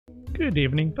Good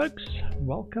evening, folks.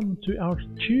 Welcome to our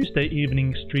Tuesday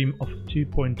evening stream of 2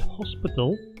 Point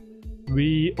Hospital.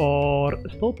 We are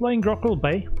still playing Grockle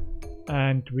Bay,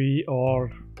 and we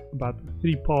are about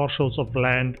 3 parcels of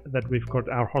land that we've got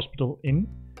our hospital in.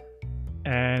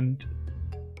 And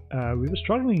we were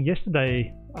struggling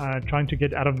yesterday trying to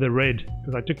get out of the red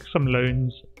because I took some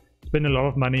loans, spent a lot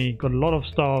of money, got a lot of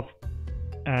staff,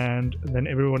 and then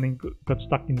everyone got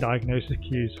stuck in diagnosis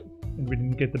queues. And we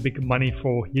didn't get the big money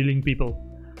for healing people,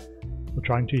 or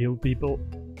trying to heal people.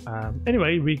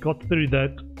 Anyway, we got through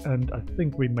that, and I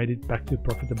think we made it back to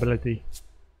profitability.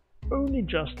 Only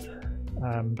just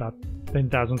about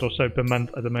 10,000 or so per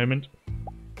month at the moment,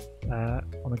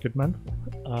 on a good month.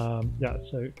 Yeah,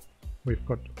 so we've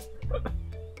got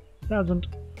 1,000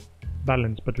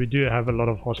 balance, but we do have a lot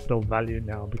of hospital value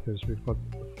now because we've got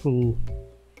full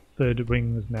third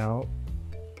wings now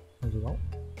as well.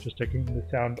 Just checking the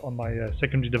sound on my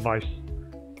secondary device,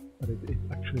 but it is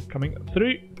actually coming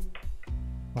through.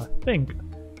 I think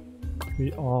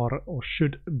we are or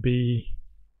should be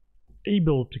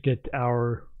able to get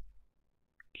our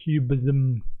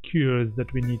cubism cures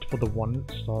that we need for the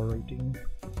 1-star rating.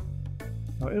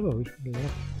 However, we should be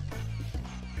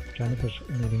janitors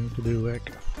needing to do work.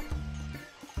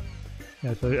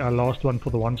 Yeah, so our last one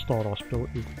for the 1-star hospital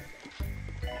is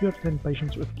cure 10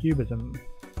 patients with cubism.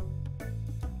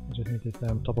 I just need to stay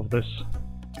on top of this.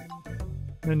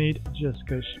 No need, just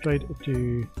go straight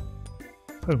to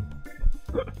home.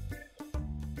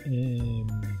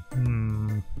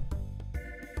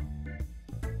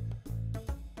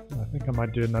 I think I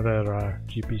might do another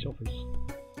GP's office.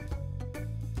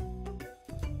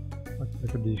 Let's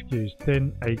look at these queues.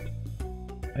 10, 8,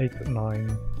 8,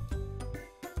 9.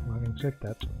 I can set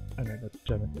that. I know that's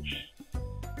janitors.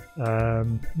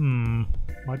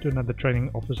 Might do another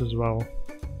training office as well.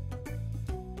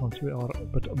 Once we are a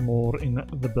bit more in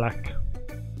the black.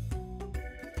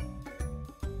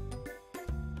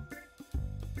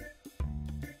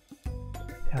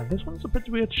 Yeah, this one's a bit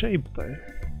weird shape though.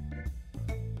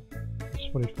 This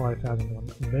 45,000 one,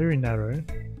 very narrow.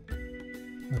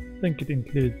 I think it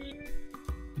includes,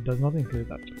 it does not include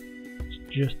that. It's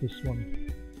just this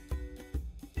one.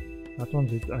 That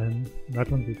one's its own, that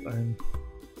one's its own,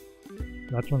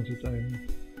 that one's its own.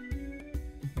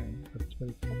 Okay, that's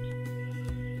very close.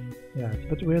 Yeah, it's a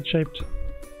bit weird shaped.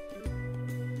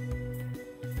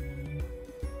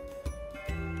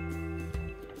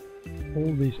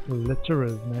 All these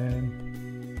letterers, man.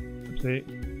 Let's see.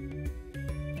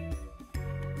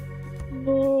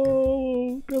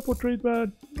 No! Go for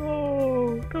treatment!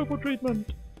 No! Go for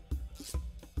treatment!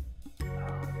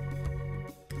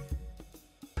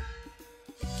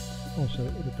 Also,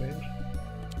 repair.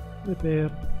 Repair.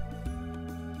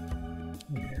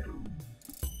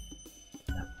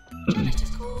 Unit is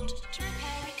called to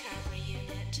repair recovery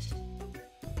unit.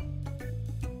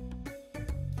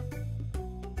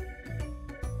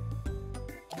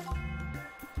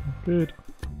 Good.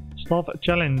 Staff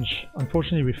challenge.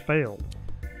 Unfortunately, we failed.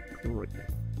 Great.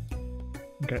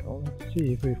 Okay, well, let's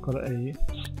see if we've got a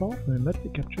staff member to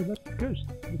capture that ghost.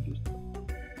 It just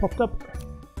popped up.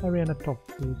 Ariana Top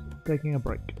is taking a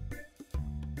break.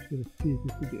 Should see if we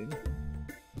could do anything.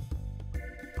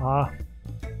 Ah.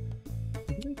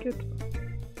 Did we get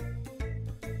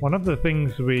one of the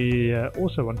things we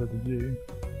also wanted to do?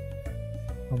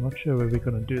 I'm not sure where we're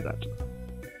going to do that.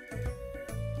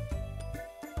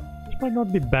 This might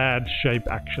not be bad shape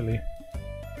actually.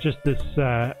 Just this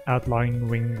outlying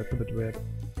wing that's a bit weird.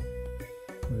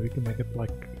 Maybe we can make it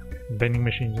like vending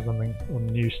machines or something, or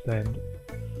newsstand.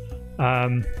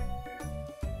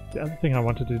 The other thing I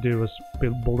wanted to do was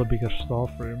build a bigger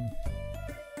staff room.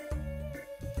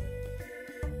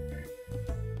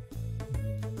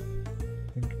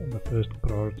 First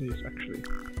priority is actually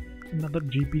another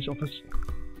GP's office.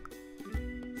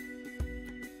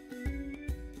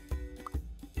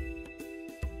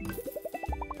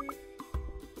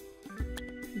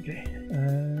 Okay,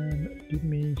 and give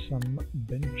me some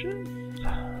benches.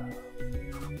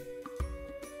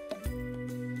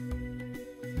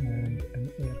 And an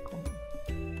aircon.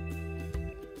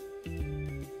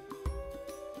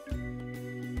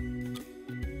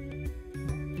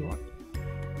 Right.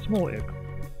 Small aircon.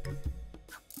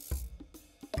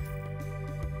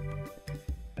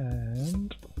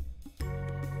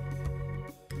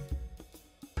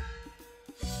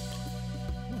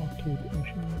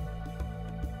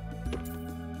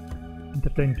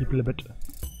 Entertain people a bit.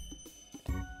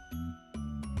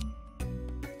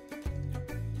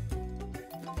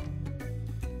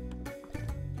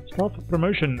 Staff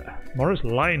promotion. Morris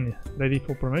Line ready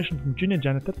for promotion from junior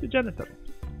janitor to janitor.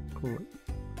 Cool.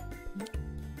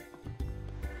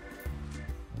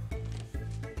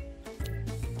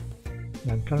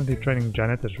 I'm currently training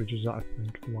janitors, which is I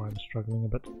think why I'm struggling a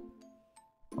bit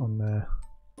on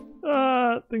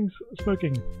things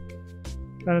smoking.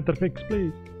 Janitor, fix,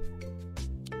 please.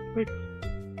 Fix.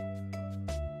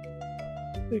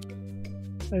 Fix.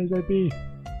 ASAP.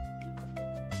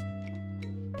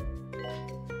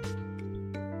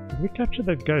 Did we capture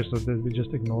that ghost, or did we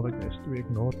just ignore the ghost? We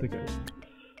ignored the ghost.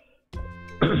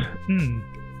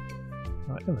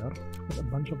 Hello. Got a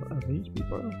bunch of these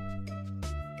people.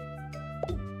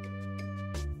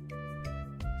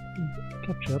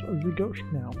 Capture the ghost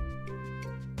now.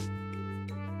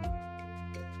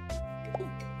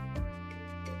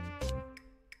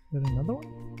 Is there another one?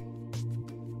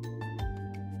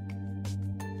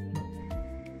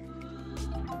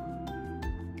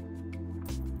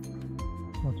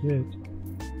 Not yet.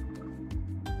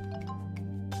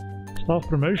 Staff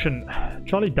promotion.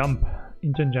 Charlie Dump.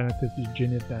 Intern janitor to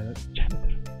junior janitor.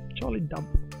 Charlie Dump.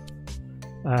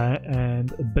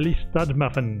 And Billy Stud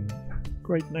Muffin.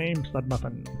 Great name, Stud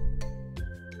Muffin.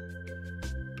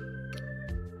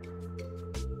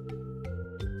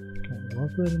 Okay,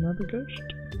 was there another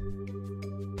ghost?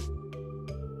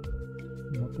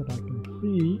 Not that I can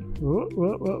see. Whoa,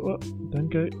 whoa, whoa, whoa. Don't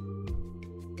go.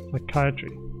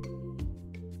 Psychiatry.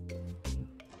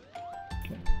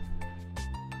 Okay.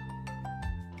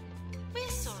 We're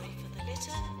sorry for the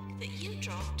litter that you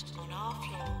dropped on our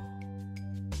floor.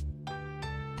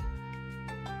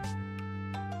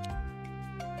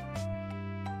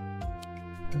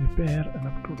 Repair and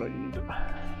upgrade.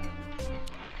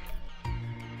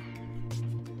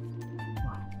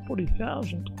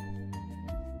 40,000.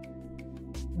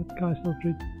 That guy still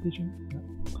teaching? No.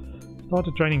 Start a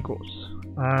training course.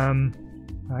 I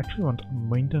actually want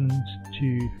maintenance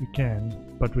too if we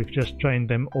can, but we've just trained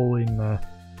them all in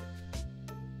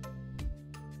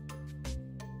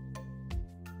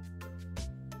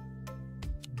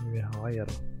we hire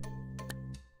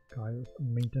guys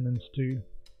maintenance 2.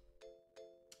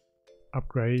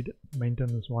 Upgrade,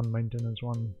 maintenance 1, maintenance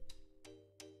 1.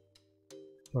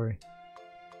 Sorry.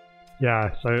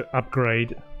 Yeah, so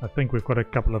upgrade. I think we've got a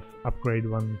couple of upgrade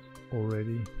ones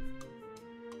already.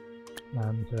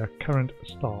 So our current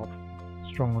staff,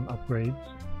 strong on upgrades.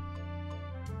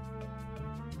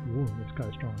 Ooh, this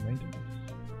guy's strong on maintenance.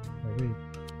 Maybe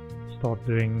start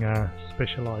doing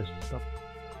specialized stuff.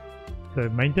 So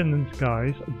maintenance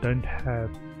guys don't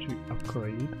have to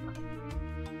upgrade.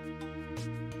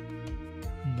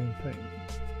 Maintain.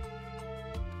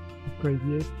 Upgrade,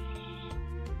 yes.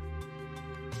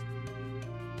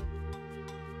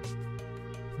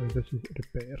 So this is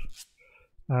repair.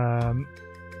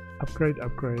 Upgrade.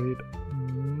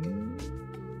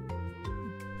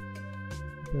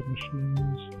 Repair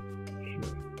machines.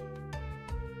 Sure.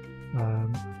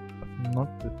 Not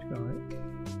this guy.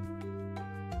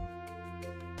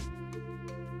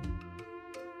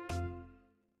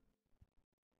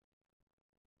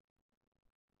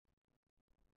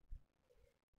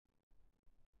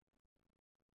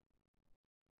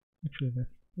 Actually,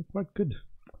 they're quite good.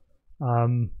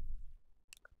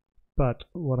 But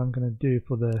what I'm going to do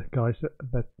for the guys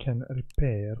that can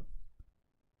repair,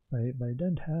 they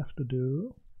don't have to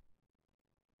do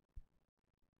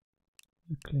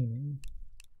the cleaning.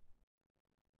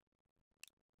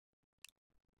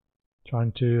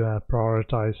 Trying to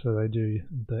prioritize so they do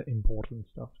the important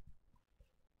stuff.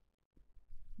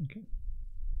 Okay.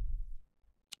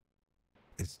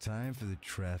 It's time for the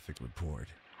traffic report.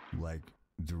 Like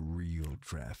the real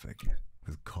traffic.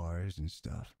 With cars and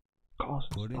stuff.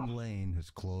 Pudding Lane has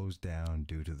closed down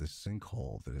due to the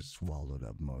sinkhole that has swallowed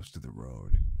up most of the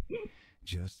road.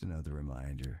 Just another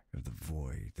reminder of the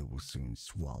void that will soon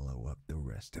swallow up the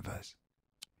rest of us.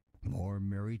 More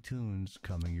merry tunes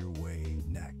coming your way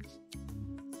next.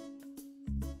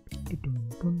 Okay.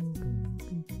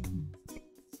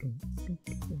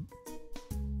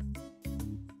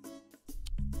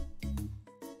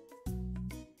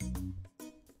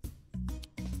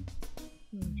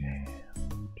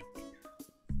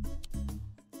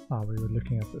 We were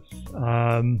looking at this.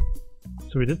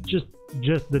 So we just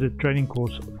did a training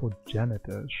course for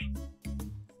janitors.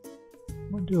 I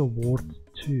might do a Ward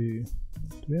 2.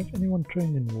 Do we have anyone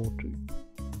trained in Ward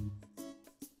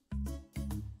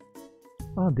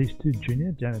 2? These two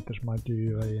junior janitors might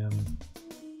do a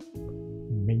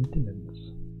maintenance.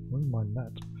 Wouldn't mind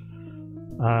that.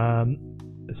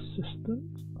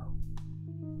 Assistant,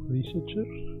 researcher,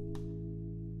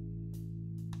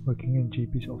 working in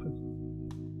GP's office.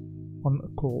 On a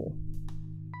call.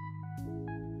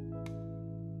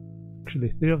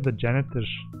 Actually, 3 of the janitors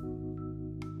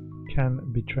can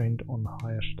be trained on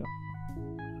higher stuff.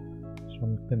 Just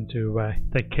want them to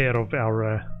take care of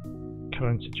our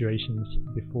current situations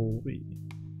before we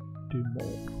do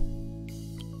more.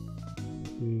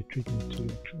 Do treatment 2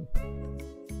 actually.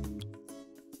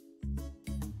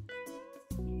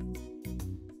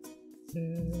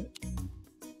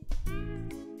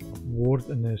 Ward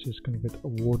and nurse is going to get a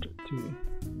ward 2.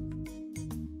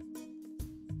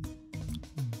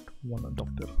 And 1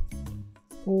 doctor.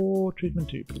 For treatment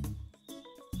 2 please.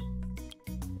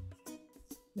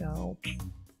 Ouch.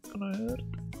 Gonna hurt.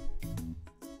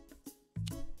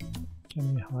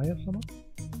 Can we hire someone?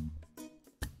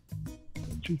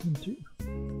 Treatment 2.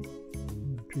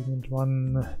 Treatment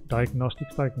 1.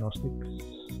 Diagnostics.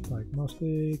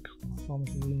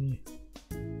 Pharmacy.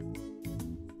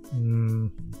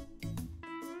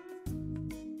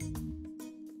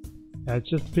 Yeah, it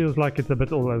just feels like it's a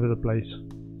bit all over the place,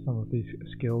 some of these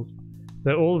skills.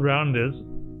 They're all rounders,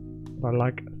 but I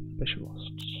like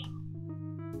specialists.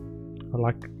 I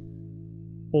like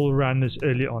all rounders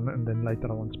early on, and then later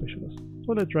I want specialists.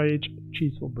 Toilet rage,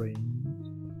 cheese for brains,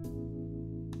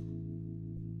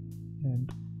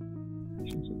 and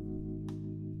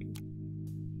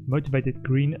motivated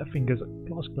green fingers.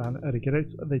 Class clan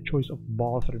regrets their choice of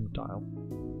bathroom tile.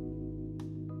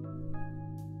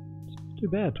 Too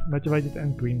bad. Motivated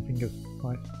and green fingers.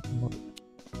 Nice. Not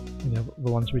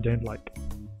the ones we don't like.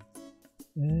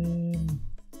 I'm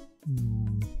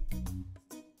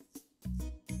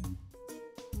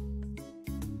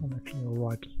actually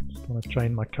alright. Just want to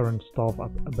train my current staff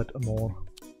up a bit more.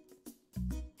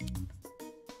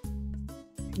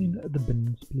 Clean the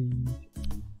bins, please.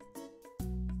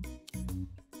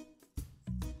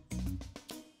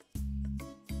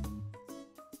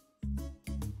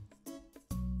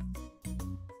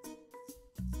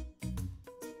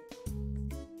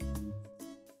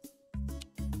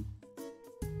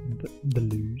 The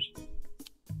loos.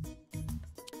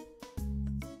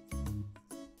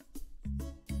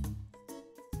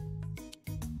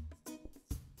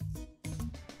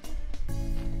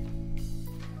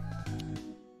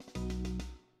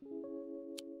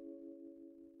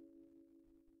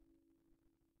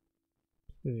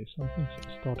 Okay, something's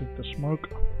starting to smoke.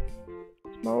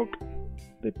 Smoke!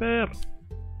 Prepare!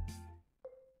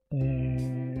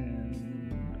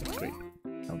 And upgrade.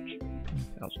 Ouch.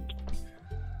 10,000.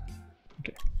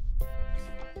 Okay.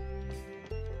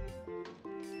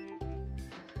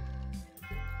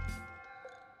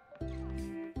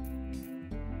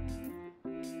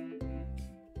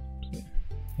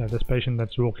 Yeah, this patient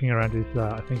that's walking around is,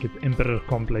 I think it's Emperor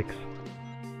Complex.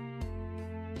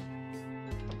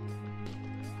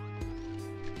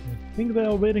 I think they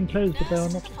are wearing clothes, but they are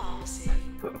not.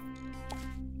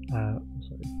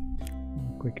 Sorry.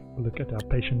 Quick look at our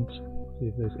patients. See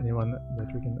if there's anyone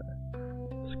that we can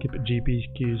skip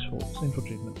GP queues for central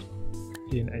treatment.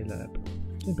 DNA lab.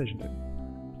 Same patient.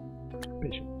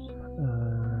 Patients.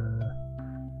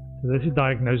 So this is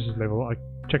diagnosis level. I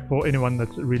check for anyone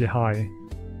that's really high,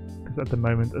 because at the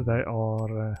moment they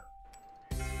are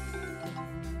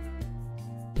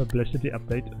publicity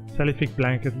update. Sallific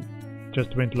blanket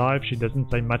just went live. She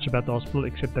doesn't say much about the hospital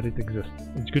except that it exists.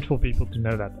 It's good for people to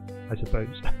know that, I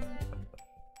suppose.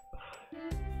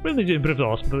 Well, they improve the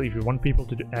hospital if you want people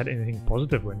to add anything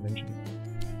positive when mentioning.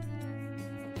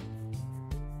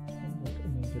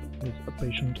 There's a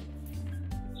patient.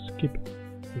 Skip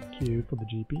the queue for the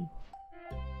GP.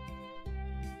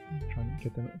 Try and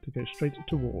get them to go straight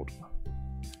to ward.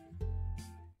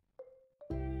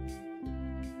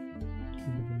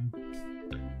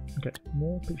 Okay,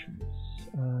 more patients.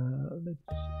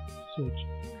 Let's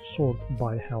sort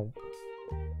by health.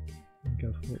 And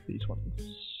go for these ones.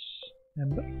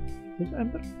 Amber? Where's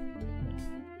Amber? No.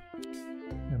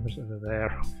 Amber's over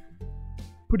there.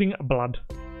 Putting blood.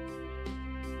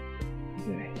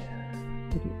 Okay.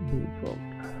 Bullfrog.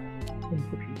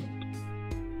 Infiltrate.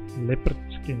 Leopard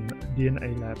skin. DNA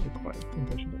lab required.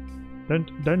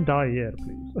 Don't die here,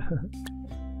 please.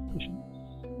 Patients.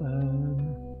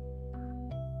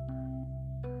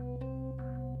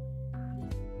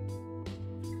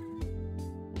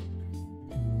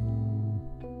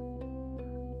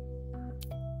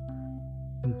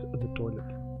 The toilet.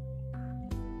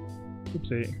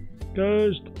 Oopsie.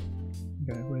 Ghost!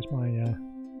 Okay, where's my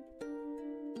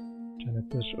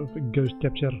janitor's ghost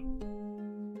capture?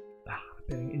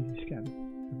 Repairing easy scan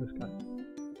of this guy.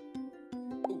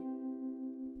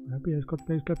 I hope he has got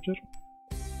face capture.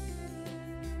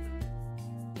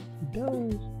 He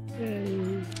does!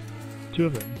 Yay! 2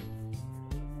 of them.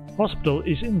 Hospital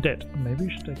is in debt. Maybe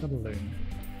we should take out a loan.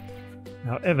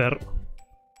 However,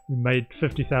 we made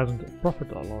 50,000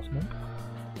 profit last month.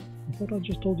 I thought I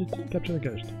just told you to capture the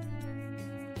ghost.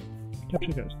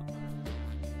 Capture the ghost.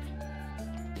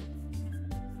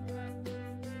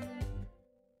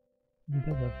 He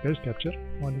does have ghost capture.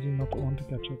 Why does he not want to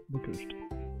capture the ghost?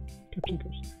 Capture the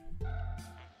ghost.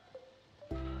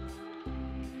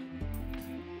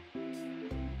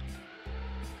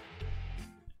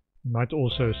 We might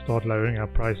also start lowering our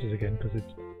prices again because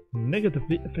it's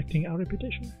negatively affecting our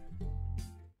reputation.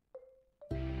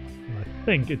 I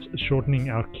think it's shortening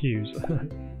our queues.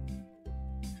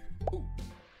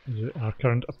 Our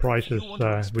current prices,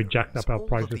 we jacked up our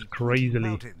prices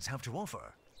crazily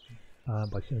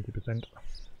by 70%.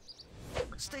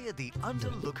 Stay at the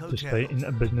Underlook Hotel. To stay in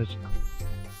a business.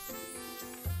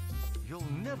 You'll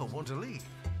never want to leave.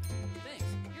 Thanks.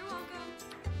 You're welcome.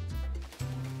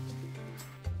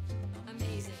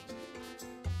 Amazing.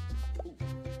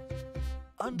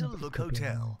 Underlook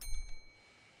Hotel.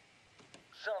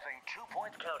 Serving 2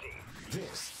 Point County.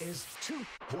 This is 2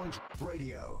 Point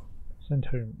Radio. Sent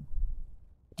home.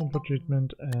 Home for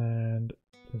treatment and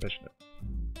compassionate.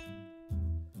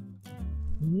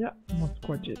 Yeah, not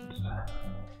quite yet.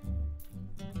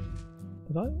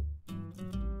 Did I?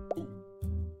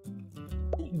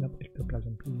 Clean up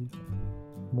ectoplasm, please.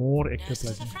 More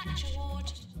ectoplasm.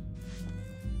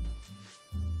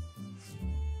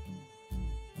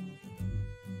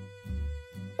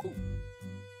 Clean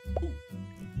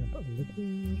up a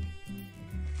little.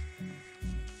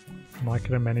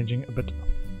 Micromanaging a bit.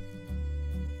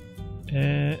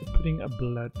 Putting a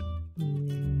blood.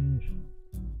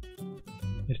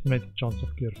 Estimated chance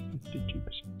of cure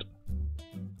 52%.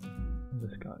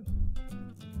 This guy.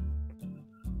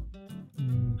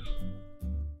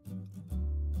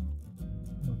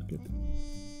 Not good.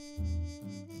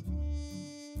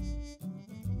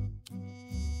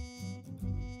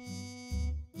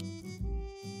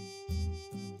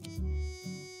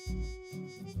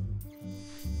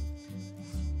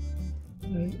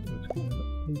 Let's clean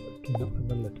up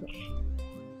the litter.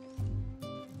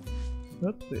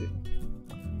 Let's see.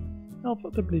 Alpha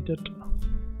depleted.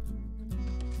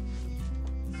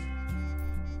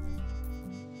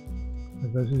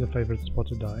 This is a favorite spot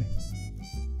to die.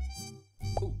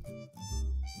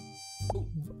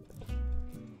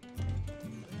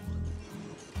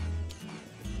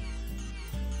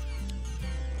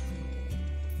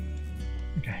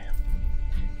 Okay.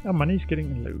 Our money's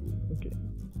getting low. Okay.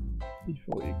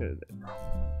 Before you go there.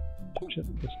 Check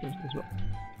this ghost as well.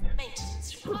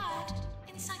 Maintenance required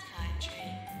in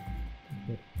psychiatry.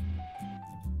 Okay.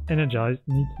 Energized,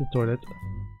 needs the toilet.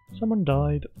 Someone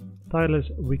died. Tireless,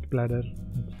 weak bladder,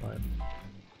 inspired.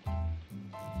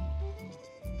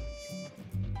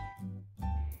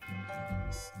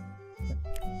 Okay.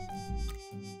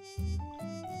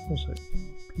 Also,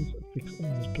 please fix on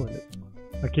this toilet.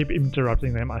 I keep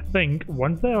interrupting them. I think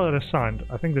once they are assigned,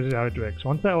 I think this is how it works.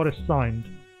 Once they are assigned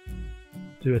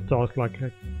to a task like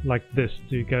this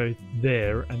to go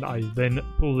there, and I then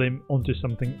pull them onto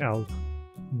something else,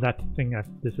 that thing has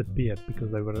disappeared because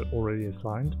they were already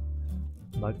assigned.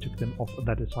 And I took them off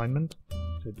that assignment.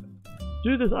 Said,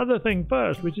 do this other thing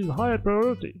first, which is higher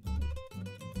priority.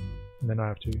 And then I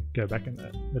have to go back and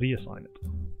reassign it.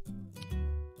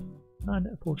 And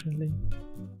unfortunately,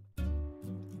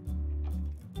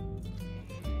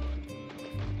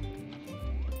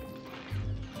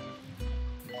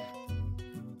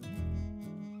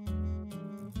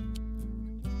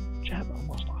 Jabba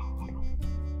Master.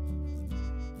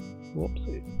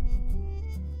 Whoopsie.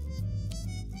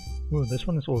 Oh, this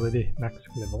one is already max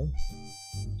level.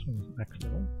 This one is max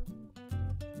level.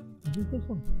 What is this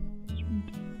one?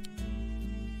 Sweet.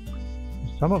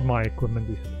 Some of my equipment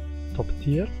is top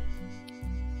tier.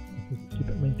 Just keep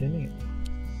it maintaining it.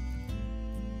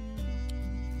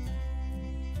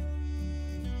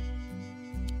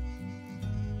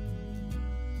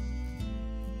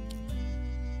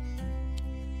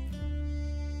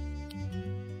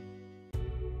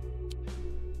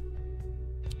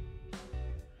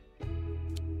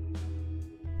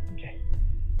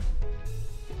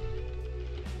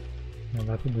 And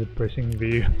that's a depressing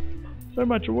view. So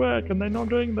much work and they're not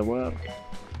doing the work.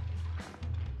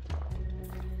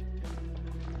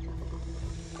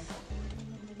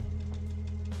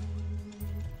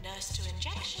 Nurse to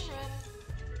injection room.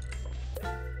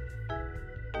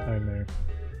 Oh no.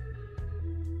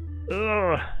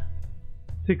 Ugh.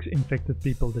 6 infected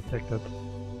people detected.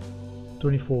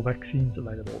 24 vaccines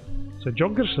available. So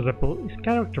Jogger's Ripple is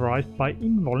characterized by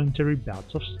involuntary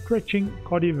bouts of stretching,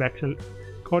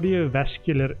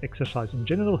 cardiovascular exercise and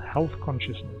general health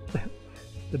consciousness.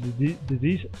 The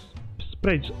disease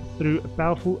spreads through a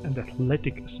powerful and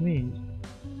athletic sneeze.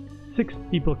 6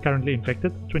 people currently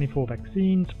infected, 24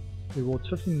 vaccines, rewards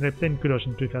 15 rep 10 kudos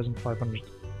and 2,500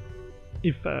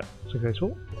 if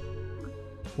successful.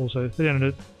 Also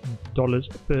 $300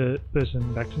 per person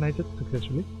vaccinated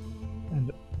successfully,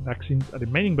 and vaccines a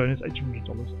remaining bonus $800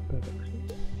 per vaccine.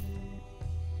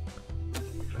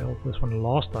 Failed this one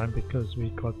last time because we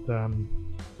got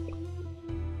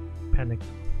panicked.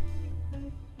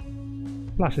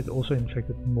 Plus it also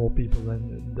infected more people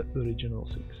than the original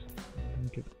 6. I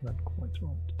didn't get that quite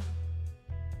right.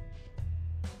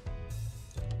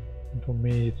 And for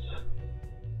me it's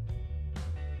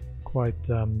quite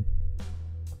the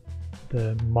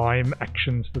mime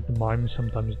actions that the mimes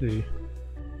sometimes do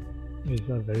is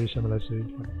very similar to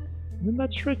like, isn't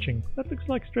that stretching? That looks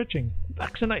like stretching.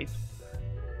 Vaccinate!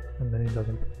 And then it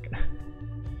doesn't work.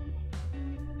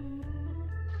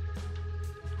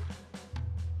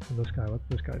 This guy, what's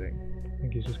this guy doing? I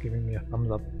think he's just giving me a thumbs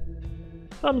up.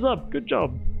 Thumbs up! Good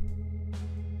job!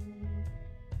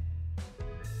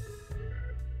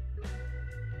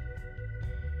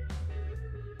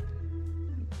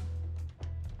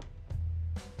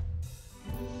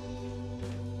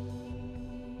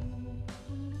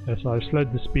 Yes, I've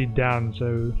slowed the speed down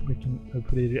so we can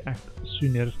hopefully react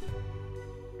sooner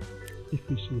if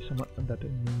we see someone that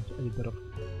needs a bit of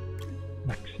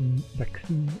vaccine.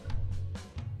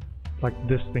 Like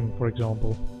this thing, for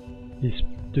example. He's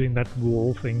doing that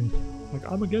wall thing. Like,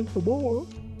 I'm against the wall!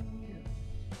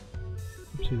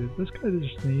 Oopsie, this guy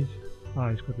just sneeze. Ah,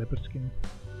 he's got leopard skin.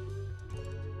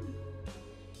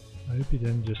 I hope he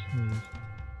didn't just sneeze.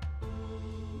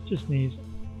 Just sneeze.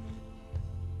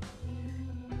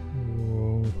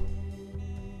 Whoa.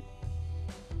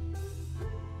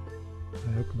 I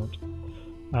hope not.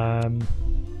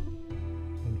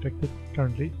 Infected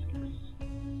currently.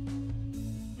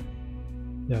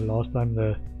 Yeah, last time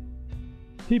the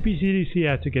TPCDC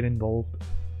had to get involved.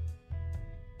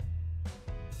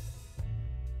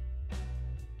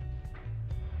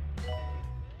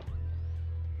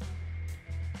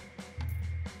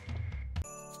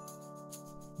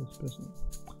 This person.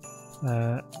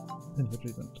 Infant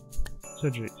treatment.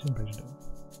 Surgery. Same patient.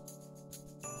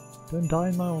 Don't die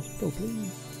in my hospital,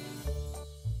 please.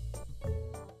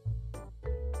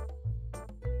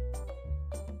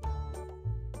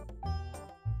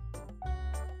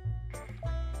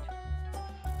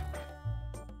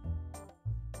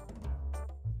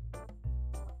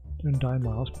 Don't die in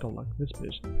my hospital like this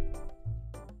person.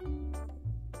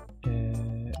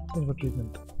 Infant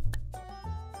treatment.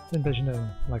 Inpatient only,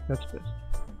 like that's best.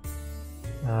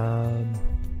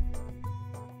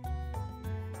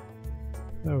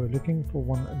 So we're looking for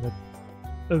one that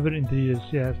over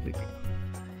enthusiastic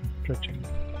stretching.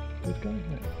 This guy?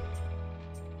 No.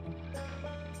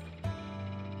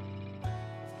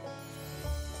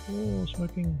 Oh,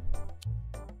 smoking.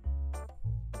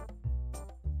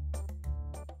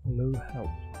 Low health.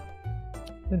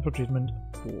 Then for treatment,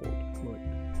 Floyd.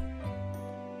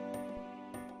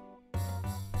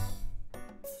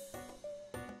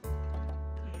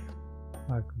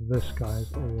 Like this guy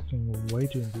is walking way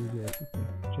too enthusiastically.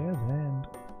 Jazz hand.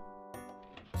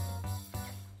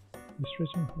 He's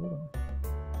stretching for them.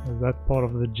 Is that part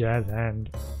of the jazz hand?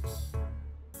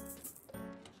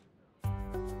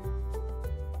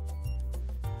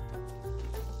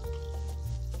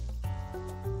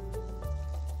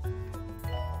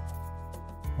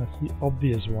 That's the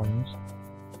obvious ones,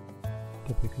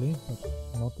 typically, but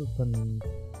not the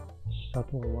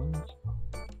subtle ones.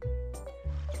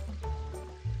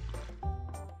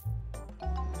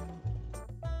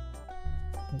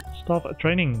 Staff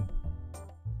training.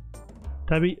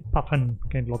 Tabby Puffin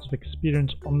gained lots of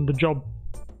experience on the job.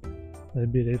 They'll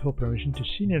be ready for promotion to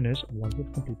senior nurse once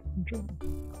they've completed the training.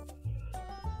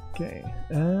 Okay,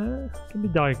 can be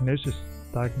diagnostics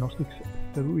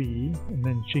 3, and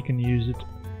then she can use it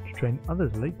to train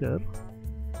others later.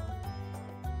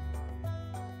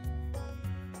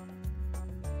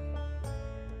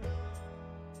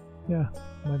 Yeah,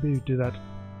 maybe we do that.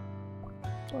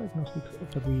 Diagnostics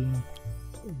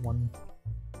 1.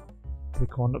 We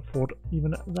can't afford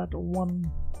even that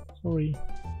one. Sorry.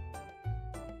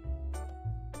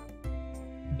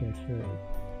 Okay, so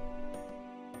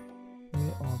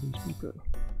where are these people?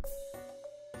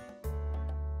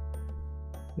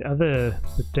 The other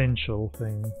potential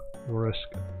thing, risk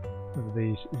of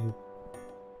these is that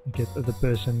you get the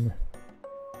person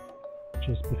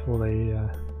just before they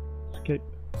escape.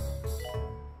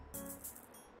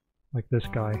 Like this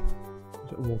guy.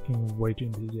 Walking way too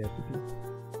enthusiastically.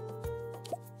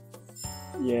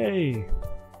 Yay!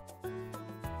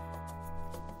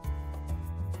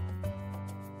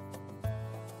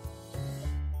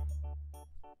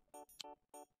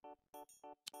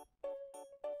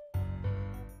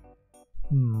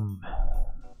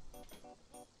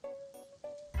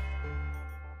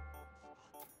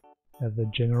 The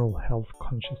general health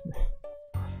consciousness.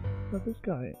 But this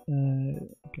guy,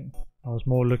 okay. I was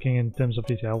more looking in terms of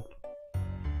his health.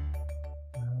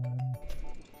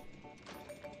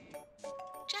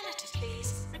 Janitor,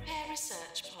 please repair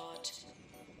research pod.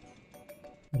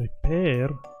 Repair?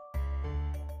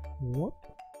 What?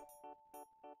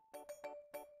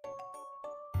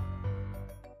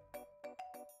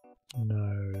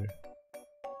 No.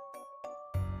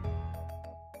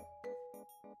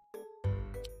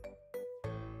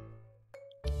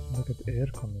 Look at the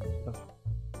aircon and stuff.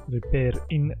 Repair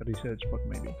in research pod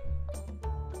maybe.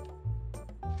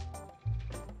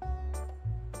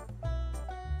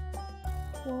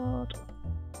 What?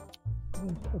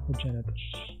 Where's the janitors?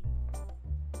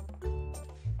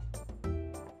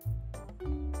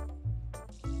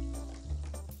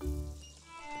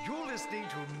 You're listening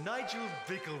to Nigel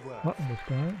Bickleworth. What, this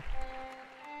guy?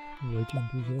 Waiting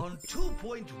to get. On 2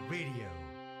 Point Radio.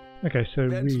 Okay, so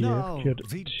And we now, have got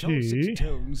the two. dulcet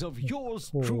tones of yours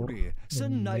four truly, Sir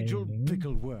Nigel remaining.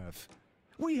 Bickleworth.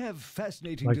 We have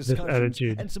fascinating Like this discussions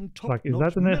attitude. and some It's like, is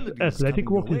top-notch that an melodies athletic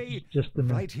coming walk? your It's way just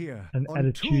right here an on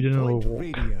attitudinal 2 Point walk.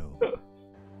 Radio.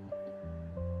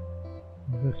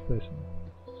 This person.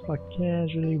 It's like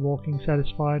casually walking,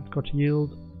 satisfied, got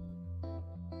healed.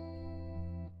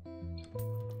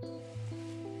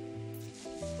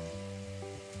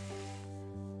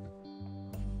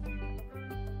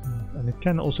 And it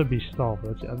can also be staff,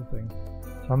 that's the other thing.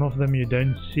 Some of them you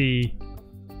don't see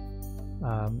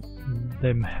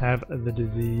them have the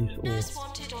disease Nurse or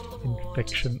wanted on the ward.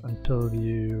 infection until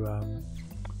you,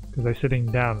 because they're sitting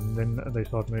down and then they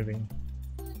start moving.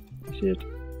 You see it?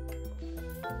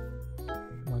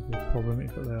 Might be a problem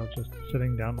if they are just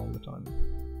sitting down all the time.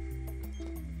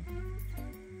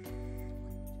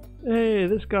 Hey,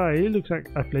 this guy, he looks like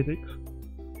athletically.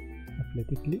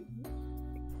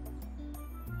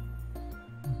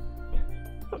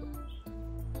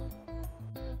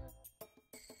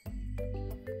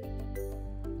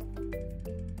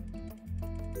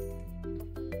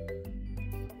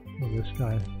 Oh, this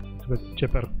guy, it's a bit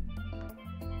chipper.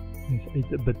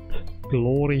 He's a bit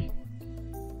glorious.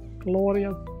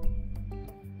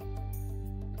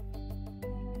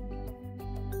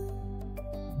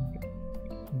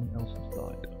 Someone else has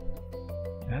died.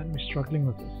 And we're struggling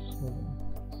with this.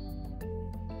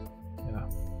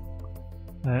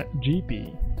 Yeah. GP.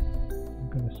 I'm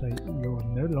gonna say you are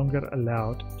no longer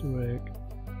allowed to work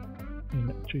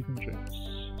in treatment rooms.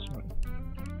 Sorry.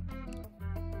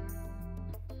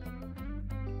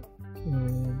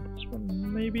 This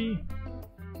one maybe.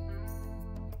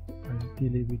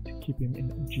 Ideally we'd keep him in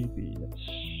GP.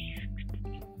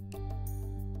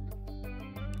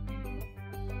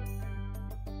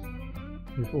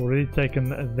 We've already taken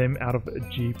them out of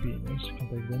GP. Yes, you can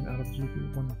take them out of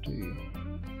GP. 1, 2.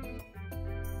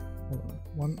 Hold on.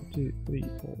 1, 2, 3,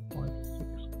 4, 5,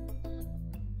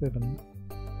 6, 7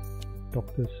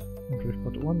 doctors. And we've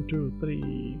got 1, 2,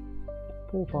 3,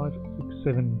 4, 5, 6,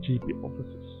 7 GP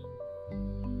officers.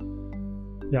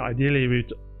 Yeah, ideally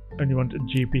we'd only want a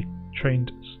GP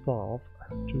trained staff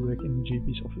to work in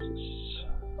GP's offices.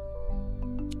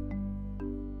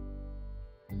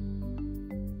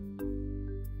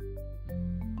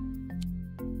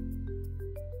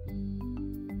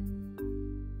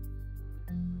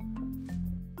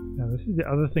 Now this is the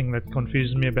other thing that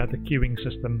confuses me about the queuing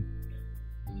system.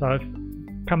 So I've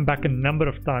come back a number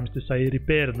of times to say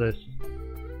repair this,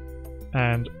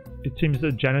 and it seems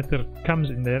the janitor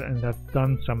comes in there and has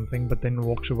done something but then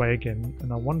walks away again,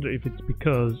 and I wonder if it's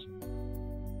because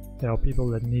there are people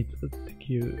that need to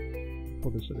queue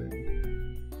for this room,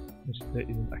 which there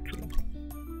isn't actually.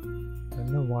 I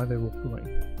don't know why they walked away.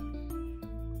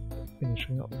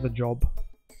 Finishing up the job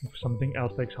if something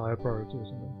else takes higher priority or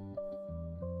something.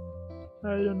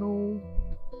 I don't know.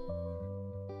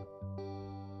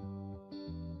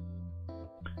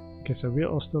 Okay, so we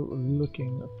are still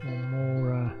looking for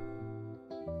more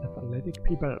athletic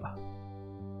people.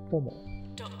 4 more.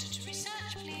 Doctor to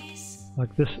research, please.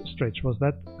 Like this stretch, was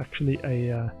that actually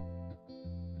a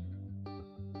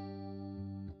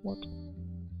what?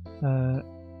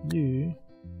 You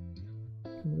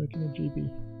can work in a GB.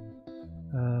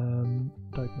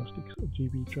 Diagnostics or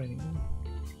GB training.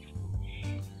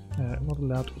 Not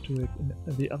allowed to work in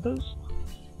the others.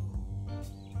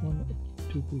 1,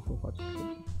 2, 3, 4, 5, 6,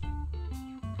 7.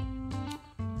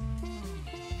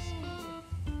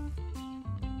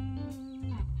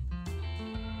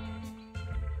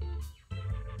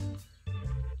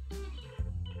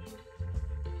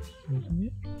 Isn't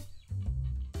it?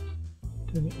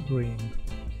 Turn it green.